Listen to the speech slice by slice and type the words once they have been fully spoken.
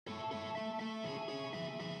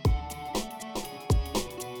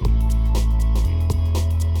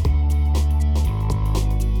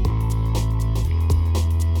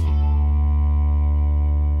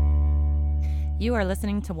You are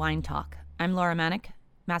listening to Wine Talk. I'm Laura Manick,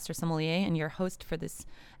 Master Sommelier, and your host for this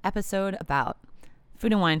episode about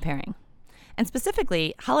food and wine pairing. And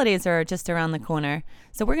specifically, holidays are just around the corner,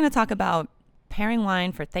 so we're going to talk about pairing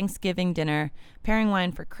wine for Thanksgiving dinner, pairing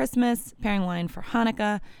wine for Christmas, pairing wine for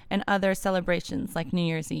Hanukkah, and other celebrations like New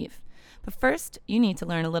Year's Eve. But first, you need to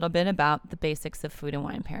learn a little bit about the basics of food and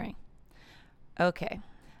wine pairing. Okay,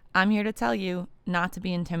 I'm here to tell you not to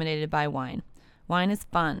be intimidated by wine. Wine is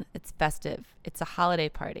fun, it's festive, it's a holiday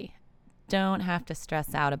party. Don't have to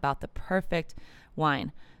stress out about the perfect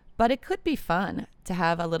wine, but it could be fun to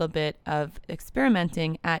have a little bit of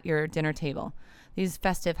experimenting at your dinner table. These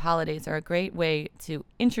festive holidays are a great way to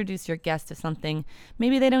introduce your guests to something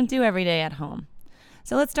maybe they don't do every day at home.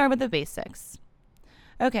 So let's start with the basics.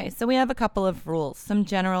 Okay, so we have a couple of rules, some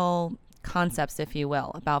general concepts, if you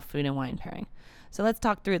will, about food and wine pairing. So let's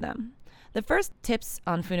talk through them. The first tips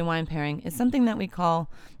on food and wine pairing is something that we call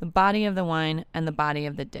the body of the wine and the body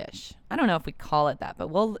of the dish. I don't know if we call it that, but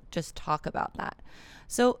we'll just talk about that.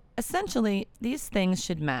 So essentially, these things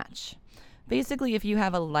should match. Basically, if you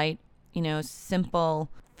have a light, simple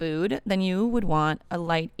food, then you would want a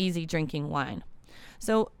light, easy drinking wine.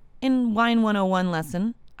 So in Wine 101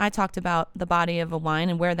 lesson, I talked about the body of a wine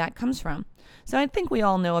and where that comes from. So I think we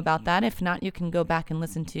all know about that. If not, you can go back and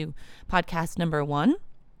listen to podcast number 1.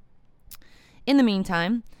 In the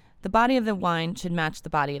meantime, the body of the wine should match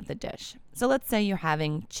the body of the dish. So let's say you're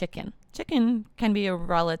having chicken. Chicken can be a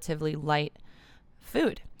relatively light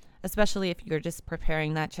food, especially if you're just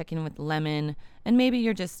preparing that chicken with lemon and maybe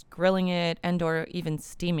you're just grilling it and or even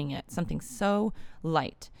steaming it, something so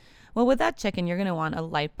light. Well, with that chicken, you're going to want a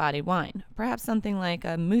light-bodied wine, perhaps something like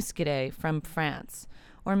a Muscadet from France,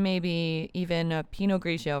 or maybe even a Pinot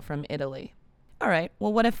Grigio from Italy. All right,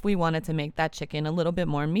 well, what if we wanted to make that chicken a little bit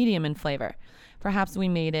more medium in flavor? Perhaps we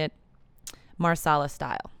made it Marsala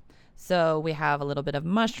style. So we have a little bit of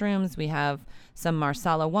mushrooms, we have some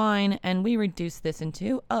Marsala wine, and we reduce this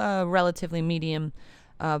into a relatively medium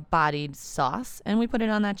bodied sauce, and we put it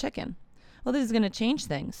on that chicken. Well, this is going to change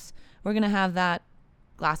things. We're going to have that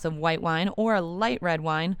glass of white wine or a light red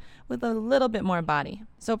wine with a little bit more body.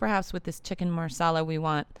 So perhaps with this chicken Marsala, we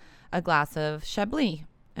want a glass of Chablis,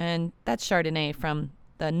 and that's Chardonnay from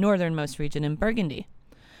the northernmost region in Burgundy.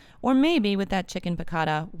 Or maybe with that chicken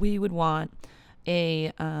piccata, we would want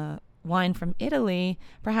a wine from Italy,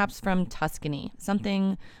 perhaps from Tuscany,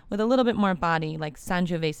 something with a little bit more body like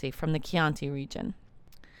Sangiovese from the Chianti region.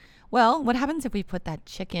 Well, what happens if we put that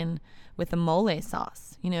chicken with a mole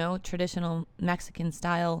sauce, traditional Mexican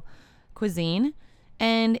style cuisine,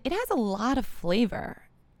 and it has a lot of flavor.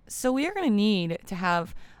 So we are going to need to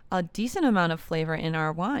have a decent amount of flavor in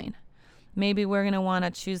our wine. Maybe we're going to want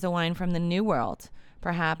to choose a wine from the New World,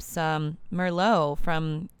 perhaps Merlot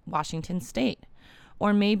from Washington State.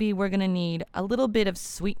 Or maybe we're going to need a little bit of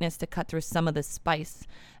sweetness to cut through some of the spice,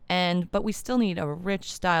 but we still need a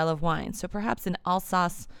rich style of wine. So perhaps an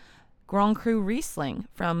Alsace Grand Cru Riesling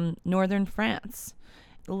from northern France.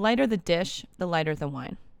 The lighter the dish, the lighter the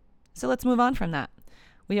wine. So let's move on from that.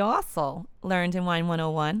 We also learned in Wine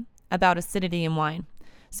 101 about acidity in wine.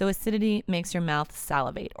 So acidity makes your mouth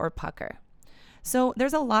salivate or pucker. So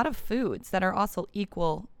there's a lot of foods that are also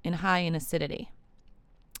equal and high in acidity.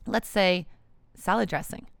 Let's say salad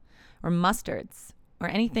dressing or mustards or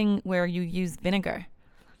anything where you use vinegar.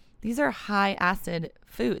 These are high acid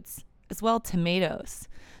foods, as well tomatoes.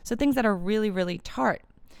 So things that are really, really tart.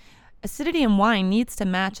 Acidity in wine needs to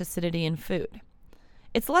match acidity in food.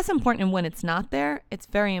 It's less important when it's not there. It's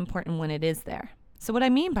very important when it is there. So what I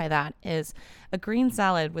mean by that is a green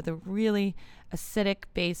salad with a really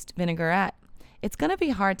acidic-based vinaigrette. It's going to be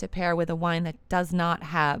hard to pair with a wine that does not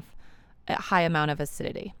have a high amount of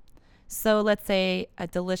acidity. So let's say a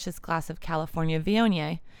delicious glass of California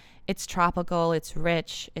Viognier. It's tropical, it's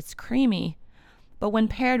rich, it's creamy. But when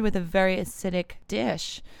paired with a very acidic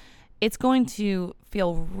dish, it's going to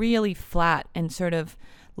feel really flat and sort of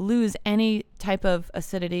lose any type of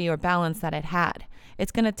acidity or balance that it had.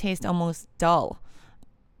 It's going to taste almost dull.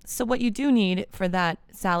 So what you do need for that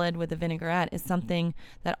salad with a vinaigrette is something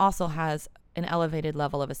that also has an elevated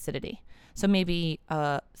level of acidity. So maybe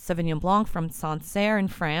a Sauvignon Blanc from Sancerre in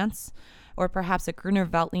France, or perhaps a Gruner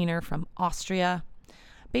Veltliner from Austria.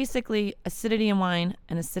 Basically, acidity in wine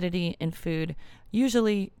and acidity in food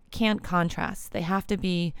usually can't contrast. They have to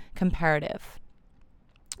be comparative.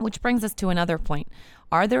 Which brings us to another point.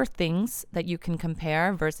 Are there things that you can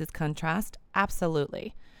compare versus contrast?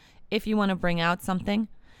 Absolutely. If you want to bring out something,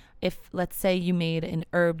 if let's say you made an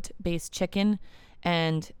herb-based chicken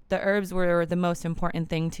and the herbs were the most important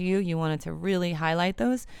thing to you, you wanted to really highlight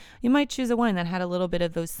those, you might choose a wine that had a little bit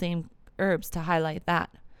of those same herbs to highlight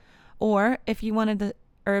that. Or if you wanted the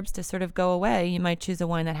herbs to sort of go away, you might choose a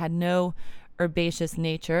wine that had no herbaceous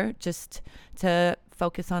nature, just to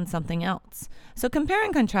focus on something else. So compare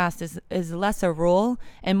and contrast is less a rule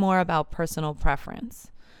and more about personal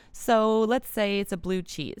preference. So let's say it's a blue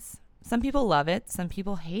cheese. Some people love it, some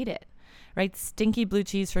people hate it, right? Stinky blue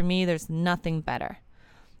cheese, for me, there's nothing better.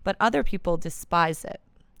 But other people despise it.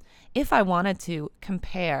 If I wanted to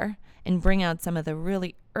compare and bring out some of the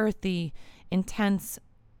really earthy, intense,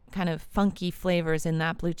 kind of funky flavors in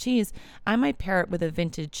that blue cheese, I might pair it with a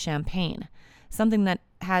vintage champagne, something that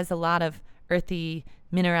has a lot of earthy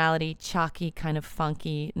minerality, chalky kind of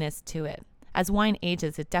funkiness to it. As wine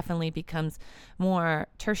ages, it definitely becomes more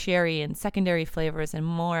tertiary and secondary flavors and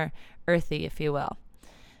more earthy, if you will.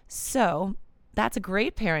 So that's a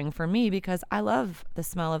great pairing for me because I love the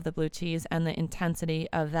smell of the blue cheese and the intensity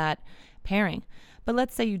of that pairing. But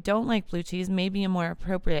let's say you don't like blue cheese, maybe a more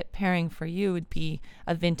appropriate pairing for you would be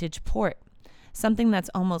a vintage port, something that's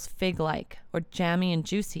almost fig-like or jammy and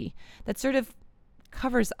juicy that sort of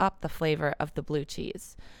covers up the flavor of the blue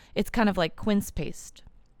cheese. It's kind of like quince paste.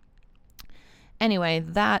 Anyway,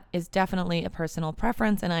 that is definitely a personal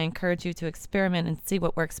preference, and I encourage you to experiment and see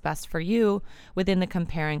what works best for you within the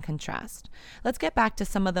compare and contrast. Let's get back to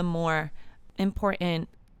some of the more important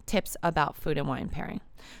tips about food and wine pairing.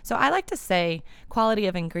 So I like to say quality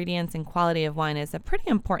of ingredients and quality of wine is a pretty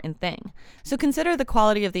important thing. So consider the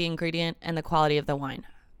quality of the ingredient and the quality of the wine.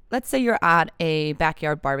 Let's say you're at a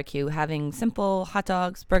backyard barbecue having simple hot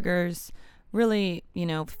dogs, burgers, really,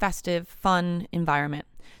 festive, fun environment.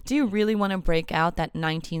 Do you really want to break out that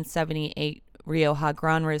 1978 Rioja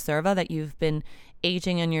Gran Reserva that you've been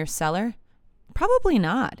aging in your cellar? Probably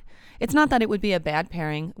not. It's not that it would be a bad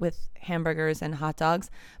pairing with hamburgers and hot dogs,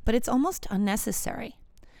 but it's almost unnecessary.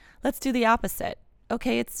 Let's do the opposite.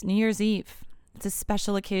 Okay, it's New Year's Eve. It's a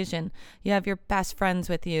special occasion. You have your best friends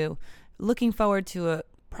with you, looking forward to a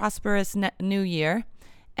prosperous new year,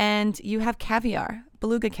 and you have caviar,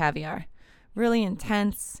 beluga caviar, really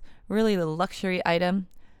intense, really the luxury item.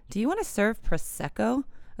 Do you want to serve Prosecco,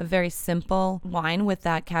 a very simple wine with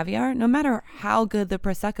that caviar? No matter how good the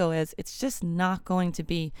Prosecco is, it's just not going to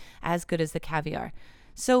be as good as the caviar.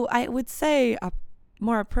 So I would say a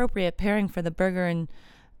more appropriate pairing for the burger and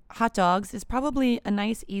hot dogs is probably a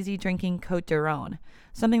nice, easy drinking Côte de Rhône,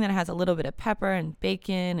 something that has a little bit of pepper and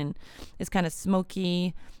bacon and is kind of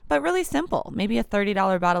smoky, but really simple. Maybe a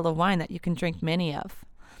 $30 bottle of wine that you can drink many of.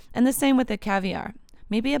 And the same with the caviar.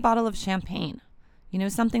 Maybe a bottle of champagne.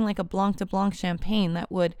 Something like a Blanc de Blanc champagne that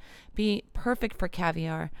would be perfect for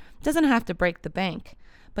caviar. Doesn't have to break the bank,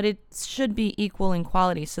 but it should be equal in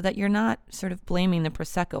quality so that you're not sort of blaming the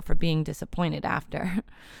Prosecco for being disappointed after.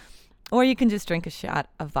 Or you can just drink a shot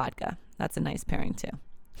of vodka. That's a nice pairing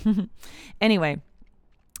too. Anyway,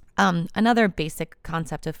 another basic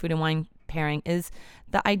concept of food and wine pairing is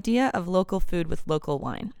the idea of local food with local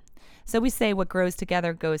wine. So we say what grows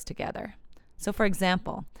together goes together. So for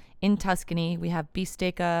example, in Tuscany, we have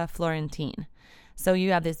Bistecca Florentine. So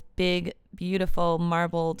you have this big, beautiful,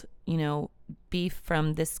 marbled, beef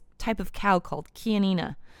from this type of cow called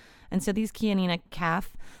Chianina. And so these Chianina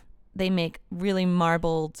calf, they make really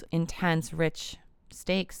marbled, intense, rich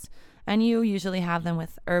steaks. And you usually have them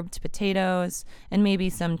with herbed potatoes and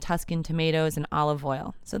maybe some Tuscan tomatoes and olive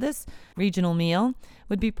oil. So this regional meal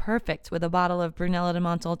would be perfect with a bottle of Brunello di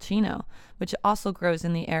Montalcino, which also grows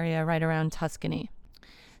in the area right around Tuscany.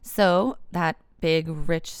 So that big,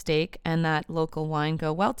 rich steak and that local wine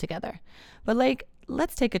go well together. But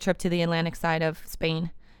let's take a trip to the Atlantic side of Spain,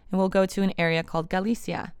 and we'll go to an area called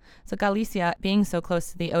Galicia. So Galicia, being so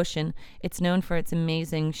close to the ocean, it's known for its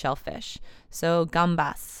amazing shellfish. So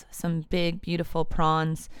gambas, some big, beautiful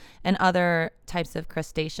prawns, and other types of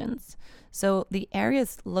crustaceans. So the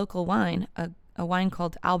area's local wine, a wine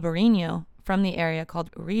called Albarino from the area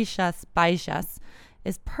called Rixas Baixas,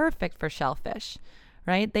 is perfect for shellfish.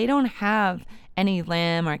 Right? They don't have any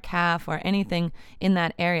lamb or calf or anything in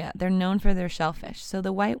that area. They're known for their shellfish. So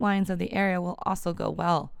the white wines of the area will also go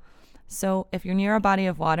well. So if you're near a body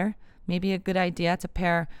of water, maybe a good idea to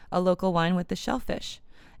pair a local wine with the shellfish.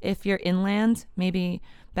 If you're inland, maybe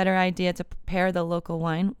better idea to pair the local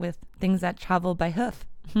wine with things that travel by hoof.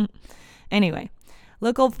 Anyway,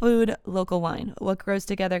 local food, local wine. What grows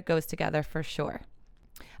together goes together for sure.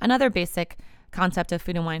 Another basic concept of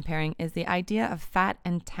food and wine pairing is the idea of fat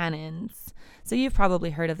and tannins. So you've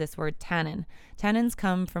probably heard of this word tannin. Tannins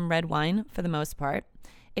come from red wine for the most part.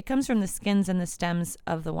 It comes from the skins and the stems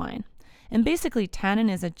of the wine. And basically tannin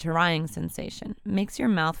is a drying sensation. It makes your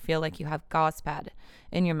mouth feel like you have gauze pad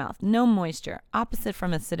in your mouth. No moisture, opposite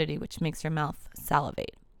from acidity, which makes your mouth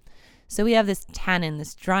salivate. So we have this tannin,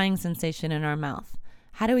 this drying sensation in our mouth.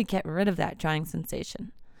 How do we get rid of that drying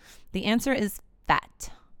sensation? The answer is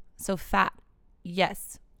fat. So fat,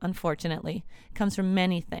 yes, unfortunately, comes from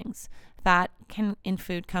many things. Fat can in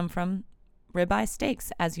food come from ribeye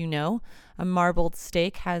steaks. As you know, a marbled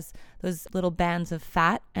steak has those little bands of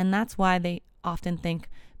fat, and that's why they often think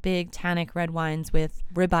big tannic red wines with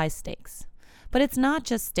ribeye steaks. But it's not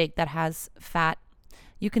just steak that has fat.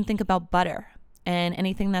 You can think about butter, and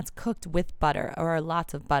anything that's cooked with butter or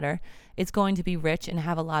lots of butter, it's going to be rich and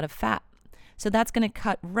have a lot of fat. So that's going to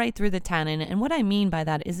cut right through the tannin. And what I mean by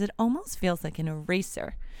that is it almost feels like an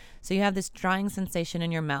eraser. So you have this drying sensation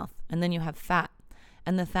in your mouth, and then you have fat.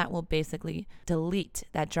 And the fat will basically delete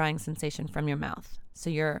that drying sensation from your mouth. So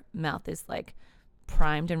your mouth is like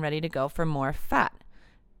primed and ready to go for more fat.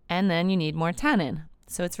 And then you need more tannin.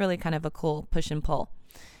 So it's really kind of a cool push and pull.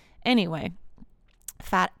 Anyway,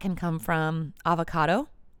 fat can come from avocado.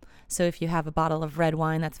 So if you have a bottle of red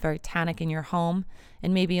wine that's very tannic in your home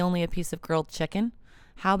and maybe only a piece of grilled chicken,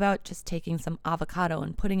 how about just taking some avocado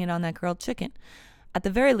and putting it on that grilled chicken? At the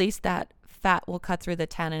very least, that fat will cut through the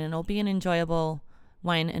tannin and it'll be an enjoyable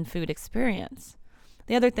wine and food experience.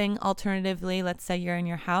 The other thing, alternatively, let's say you're in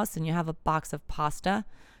your house and you have a box of pasta,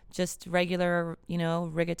 just regular,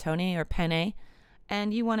 rigatoni or penne,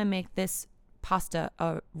 and you want to make this pasta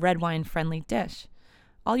a red wine friendly dish.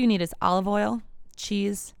 All you need is olive oil,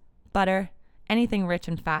 cheese, butter, anything rich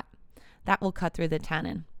in fat. That will cut through the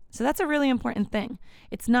tannin. So that's a really important thing.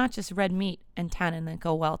 It's not just red meat and tannin that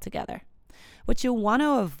go well together. What you'll want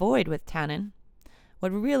to avoid with tannin,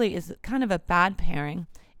 what really is kind of a bad pairing,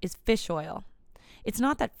 is fish oil. It's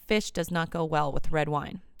not that fish does not go well with red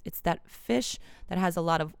wine. It's that fish that has a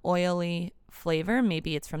lot of oily flavor.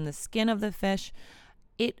 Maybe it's from the skin of the fish.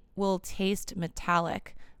 It will taste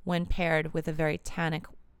metallic when paired with a very tannic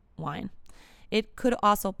wine. It could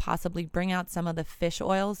also possibly bring out some of the fish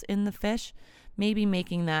oils in the fish, maybe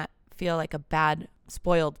making that feel like a bad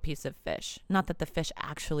spoiled piece of fish. Not that the fish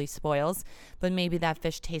actually spoils, but maybe that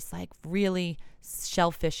fish tastes like really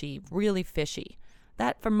shellfishy, really fishy.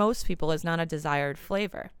 That for most people is not a desired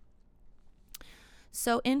flavor.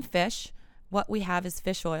 So in fish, what we have is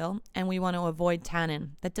fish oil, and we want to avoid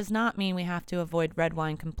tannin. That does not mean we have to avoid red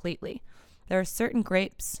wine completely. There are certain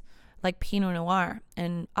grapes like Pinot Noir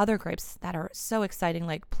and other grapes that are so exciting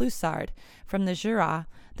like Ploussard from the Jura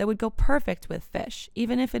that would go perfect with fish,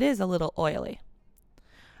 even if it is a little oily.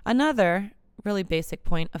 Another really basic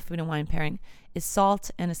point of food and wine pairing is salt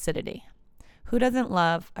and acidity. Who doesn't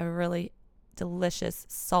love a really delicious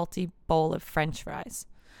salty bowl of French fries?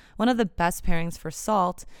 One of the best pairings for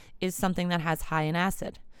salt is something that has high in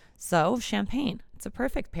acid. So champagne, it's a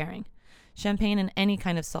perfect pairing. Champagne and any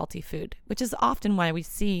kind of salty food, which is often why we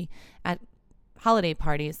see at holiday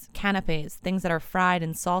parties, canapes, things that are fried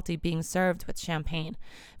and salty being served with champagne.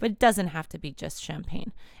 But it doesn't have to be just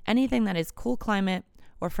champagne. Anything that is cool climate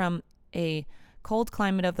or from a cold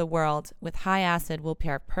climate of the world with high acid will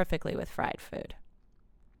pair perfectly with fried food.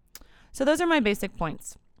 So those are my basic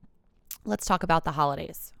points. Let's talk about the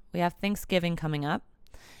holidays. We have Thanksgiving coming up,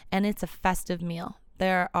 and it's a festive meal.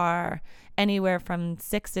 There are anywhere from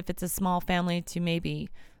 6, if it's a small family, to maybe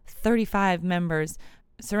 35 members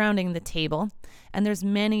surrounding the table. And there's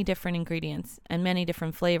many different ingredients and many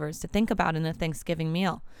different flavors to think about in a Thanksgiving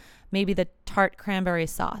meal. Maybe the tart cranberry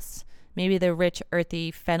sauce, maybe the rich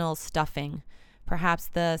earthy fennel stuffing, perhaps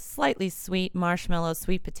the slightly sweet marshmallow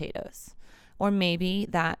sweet potatoes, or maybe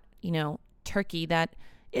that, turkey that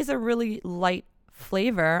is a really light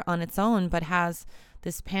flavor on its own, but has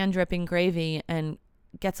this pan dripping gravy and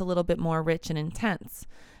gets a little bit more rich and intense.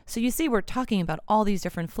 So you see, we're talking about all these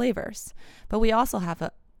different flavors, but we also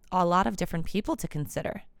have a lot of different people to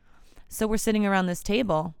consider. So we're sitting around this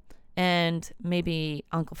table, and maybe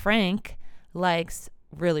Uncle Frank likes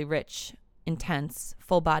really rich, intense,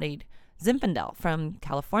 full-bodied Zinfandel from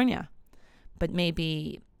California, but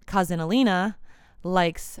maybe Cousin Alina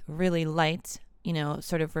likes really light,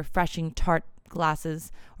 sort of refreshing tart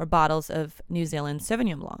glasses or bottles of New Zealand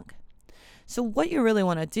Sauvignon Blanc. So what you really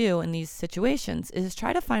want to do in these situations is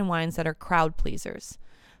try to find wines that are crowd pleasers.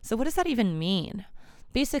 So what does that even mean?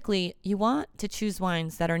 Basically, you want to choose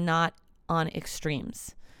wines that are not on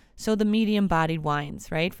extremes. So the medium-bodied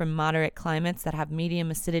wines, right, from moderate climates that have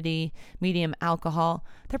medium acidity, medium alcohol,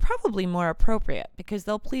 they're probably more appropriate because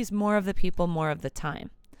they'll please more of the people more of the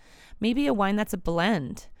time. Maybe a wine that's a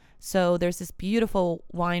blend. So there's this beautiful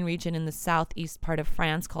wine region in the southeast part of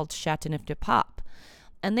France called Châteauneuf-du-Pape,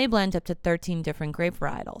 and they blend up to 13 different grape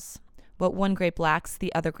varietals. What one grape lacks,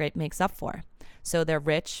 the other grape makes up for. So they're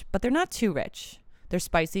rich, but they're not too rich. They're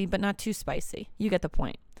spicy, but not too spicy. You get the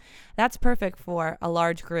point. That's perfect for a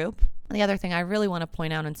large group. The other thing I really want to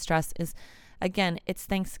point out and stress is Again, it's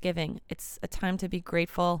Thanksgiving. It's a time to be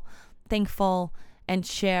grateful, thankful, and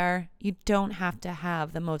share. You don't have to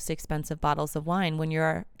have the most expensive bottles of wine when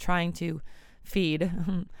you're trying to feed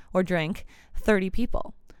or drink 30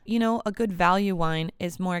 people. You know, a good value wine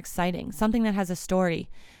is more exciting, something that has a story,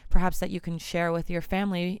 perhaps that you can share with your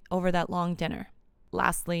family over that long dinner.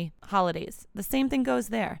 Lastly, holidays. The same thing goes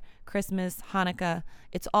there. Christmas, Hanukkah,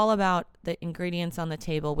 it's all about the ingredients on the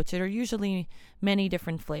table, which are usually many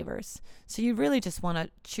different flavors. So you really just want to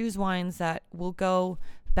choose wines that will go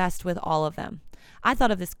best with all of them. I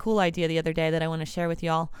thought of this cool idea the other day that I want to share with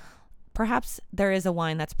y'all. Perhaps there is a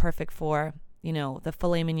wine that's perfect for, you know, the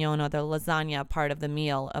filet mignon or the lasagna part of the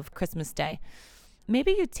meal of Christmas Day.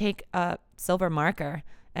 Maybe you take a silver marker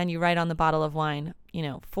and you write on the bottle of wine, you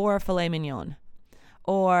know, for filet mignon.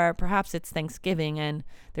 Or perhaps it's Thanksgiving and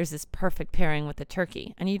there's this perfect pairing with the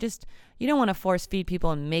turkey. And you don't want to force feed people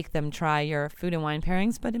and make them try your food and wine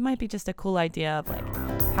pairings, but it might be just a cool idea of like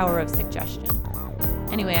power of suggestion.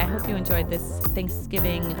 Anyway, I hope you enjoyed this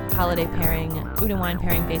Thanksgiving holiday pairing, food and wine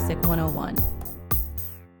pairing basic 101.